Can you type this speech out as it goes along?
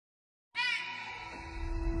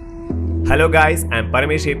Hello guys, I'm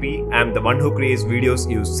Nagesh AP. I'm the one who creates videos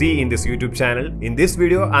you see in this YouTube channel. In this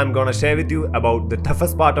video, I'm gonna share with you about the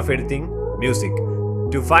toughest part of editing, music.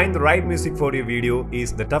 To find the right music for your video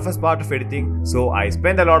is the toughest part of editing, so I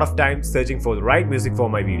spend a lot of time searching for the right music for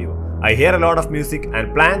my video. I hear a lot of music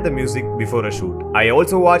and plan the music before a shoot. I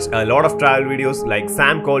also watch a lot of travel videos like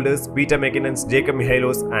Sam Calder's, Peter McKinnon's, Jacob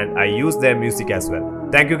Mihailo's, and I use their music as well.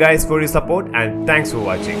 Thank you guys for your support and thanks for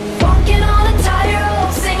watching. Walking on a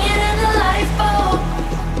tightrope, singing in the lifeboat.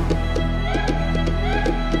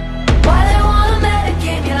 Why they wanna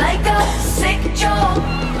medicate me like a sick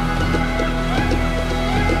joke?